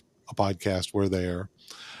find a podcast, we're there.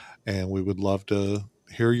 And we would love to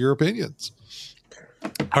hear your opinions.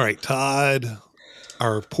 All right, Todd,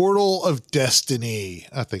 our Portal of Destiny.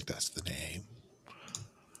 I think that's the name.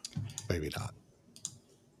 Maybe not.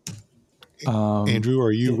 Andrew,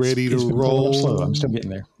 are you ready to roll? Slow. I'm still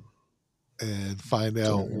getting there. And find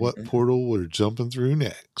out what portal we're jumping through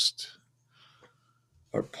next.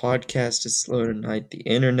 Our podcast is slow tonight. The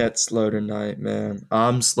internet's slow tonight, man.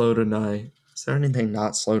 I'm slow tonight. Is there anything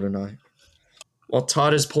not slow tonight? While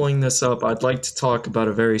Todd is pulling this up, I'd like to talk about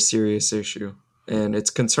a very serious issue, and it's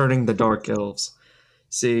concerning the Dark Elves.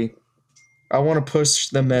 See, I want to push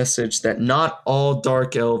the message that not all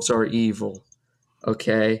Dark Elves are evil,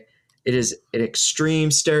 okay? It is an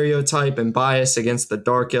extreme stereotype and bias against the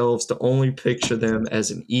Dark Elves to only picture them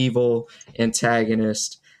as an evil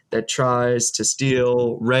antagonist that tries to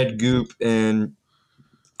steal red goop and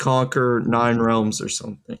conquer 9 realms or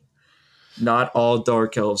something. Not all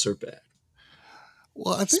Dark Elves are bad.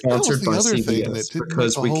 Well, I think that was the other thing that didn't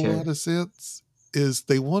make a whole lot of sense is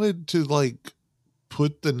they wanted to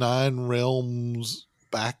put the 9 realms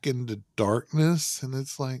back into darkness, and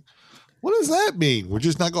it's like, what does that mean? We're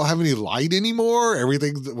just not going to have any light anymore?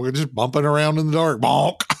 We're just bumping around in the dark.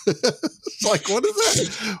 Bonk. It's like, what does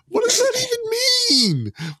that even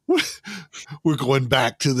mean? We're going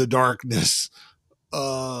back to the darkness.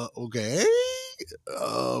 Okay.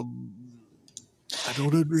 I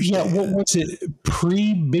don't understand. Yeah, what was it?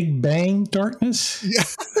 Pre-Big Bang darkness? Yeah.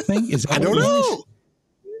 Thing? Is that I don't know.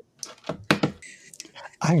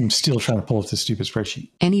 I am still trying to pull up this stupid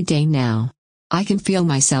spreadsheet. Any day now. I can feel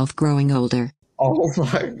myself growing older. Oh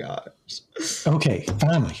my gosh. Okay,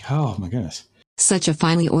 finally. Oh my goodness. Such a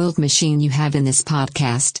finely oiled machine you have in this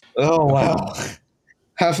podcast. Oh wow.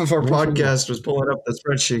 Half of our podcast was pulling up the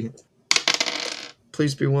spreadsheet.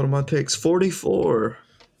 Please be one of my picks. 44.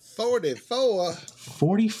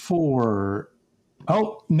 44.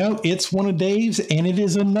 Oh, no, it's one of Dave's, and it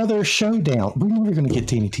is another showdown. We're never going to get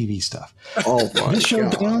to any TV stuff. Oh, my This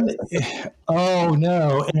showdown, oh,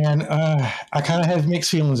 no. And I kind of have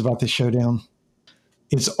mixed feelings about this showdown.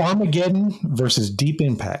 It's Armageddon versus Deep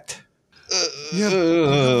Impact.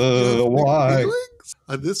 Why?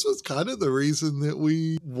 This was kind of the reason that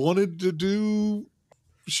we wanted to do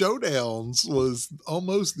showdowns, was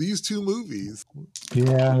almost these two movies.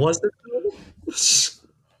 Yeah. Was it?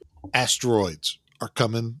 Asteroids are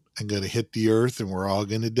coming and going to hit the earth, and we're all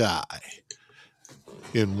going to die.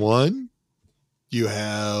 In one, you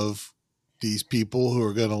have these people who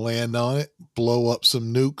are going to land on it, blow up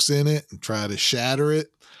some nukes in it, and try to shatter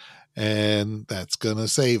it, and that's going to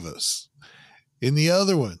save us. In the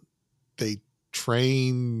other one, they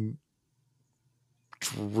train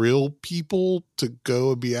drill people to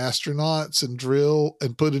go and be astronauts and drill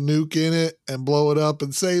and put a nuke in it and blow it up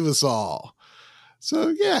and save us all. So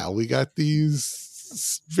yeah, we got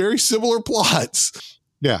these very similar plots.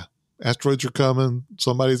 Yeah, asteroids are coming.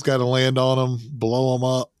 Somebody's got to land on them, blow them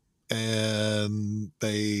up, and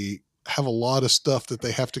they have a lot of stuff that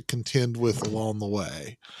they have to contend with along the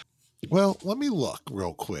way. Well, let me look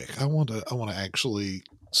real quick. I want to actually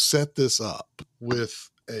set this up with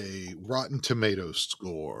a Rotten Tomatoes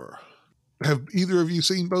score. Have either of you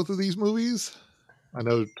seen both of these movies? I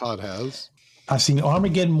know Todd has. I've seen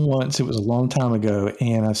Armageddon once. It was a long time ago.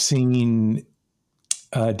 And I've seen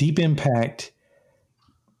Deep Impact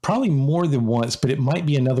probably more than once, but it might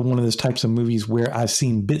be another one of those types of movies where I've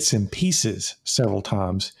seen bits and pieces several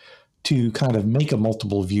times to kind of make a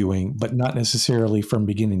multiple viewing, but not necessarily from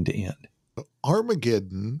beginning to end.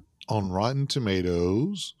 Armageddon on Rotten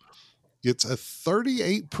Tomatoes gets a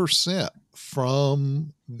 38%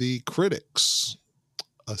 from the critics,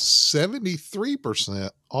 a 73%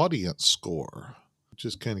 audience score.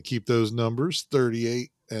 Just kind of keep those numbers, 38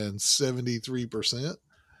 and 73%.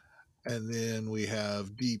 And then we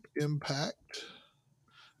have Deep Impact.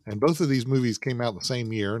 And both of these movies came out the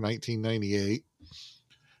same year, 1998.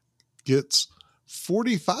 Gets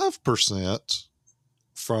 45%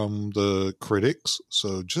 from the critics,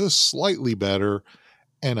 so just slightly better,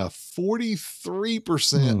 and a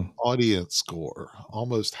 43% audience score,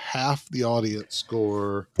 almost half the audience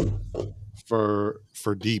score for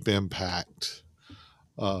Deep Impact,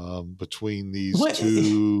 between these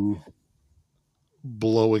two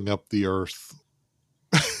blowing up the earth.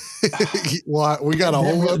 Well, we got a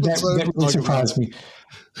whole episode. That surprised me.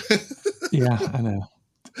 Yeah, I know.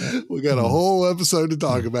 We got a whole episode to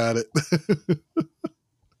talk about it.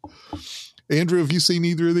 Andrew, have you seen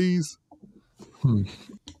either of these?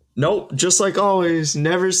 Nope. Just like always,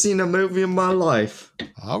 never seen a movie in my life.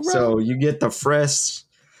 All right. So you get the fresh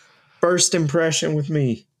first impression with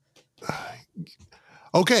me.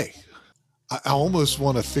 Okay. I almost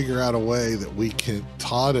want to figure out a way that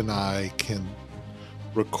Todd and I can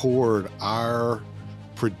record our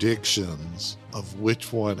predictions of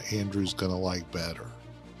which one Andrew's going to like better.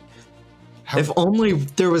 If only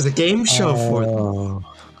there was a game show for them.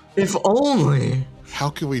 If only. How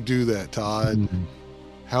can we do that, Todd?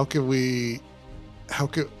 Okay,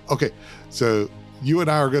 so you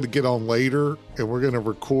and I are going to get on later and we're going to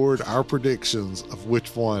record our predictions of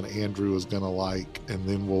which one Andrew is going to like, and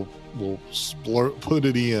then we'll put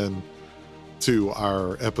it in to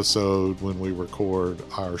our episode when we record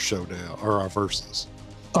our showdown or our verses.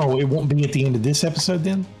 Oh, it won't be at the end of this episode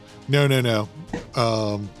then? No.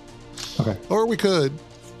 Okay. Or we could.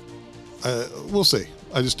 We'll see.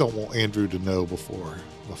 I just don't want Andrew to know beforehand.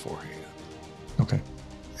 Okay.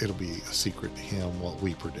 It'll be a secret to him what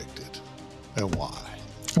we predicted and why.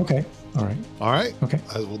 Okay. All right. Okay.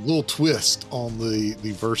 A little twist on the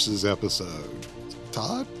versus episode.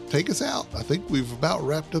 Todd, take us out. I think we've about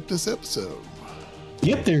wrapped up this episode.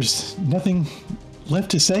 Yep. There's nothing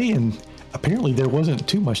left to say, and apparently there wasn't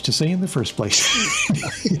too much to say in the first place.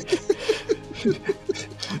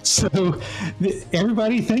 So,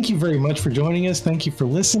 everybody, thank you very much for joining us. Thank you for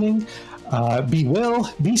listening. Be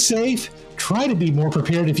well, be safe, try to be more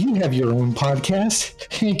prepared if you have your own podcast,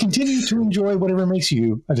 and continue to enjoy whatever makes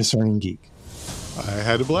you a discerning geek. I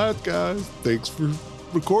had a blast, guys. Thanks for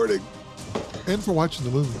recording and for watching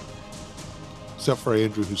the movie. Except for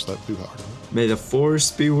Andrew, who slept too hard. May the force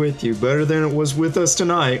be with you better than it was with us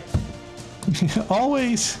tonight.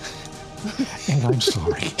 Always. And I'm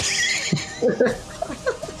sorry.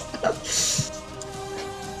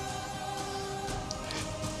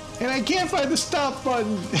 And I can't find the stop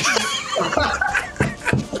button.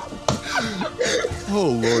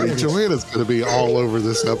 Oh, Lordy. Joanna's going to be all over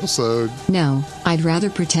this episode. No, I'd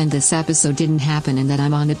rather pretend this episode didn't happen and that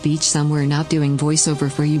I'm on a beach somewhere not doing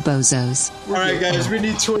voiceover for you bozos. All right, guys, we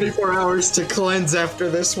need 24 hours to cleanse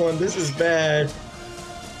after this one. This is bad.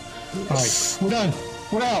 All right, we're done.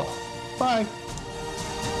 We're out. Bye.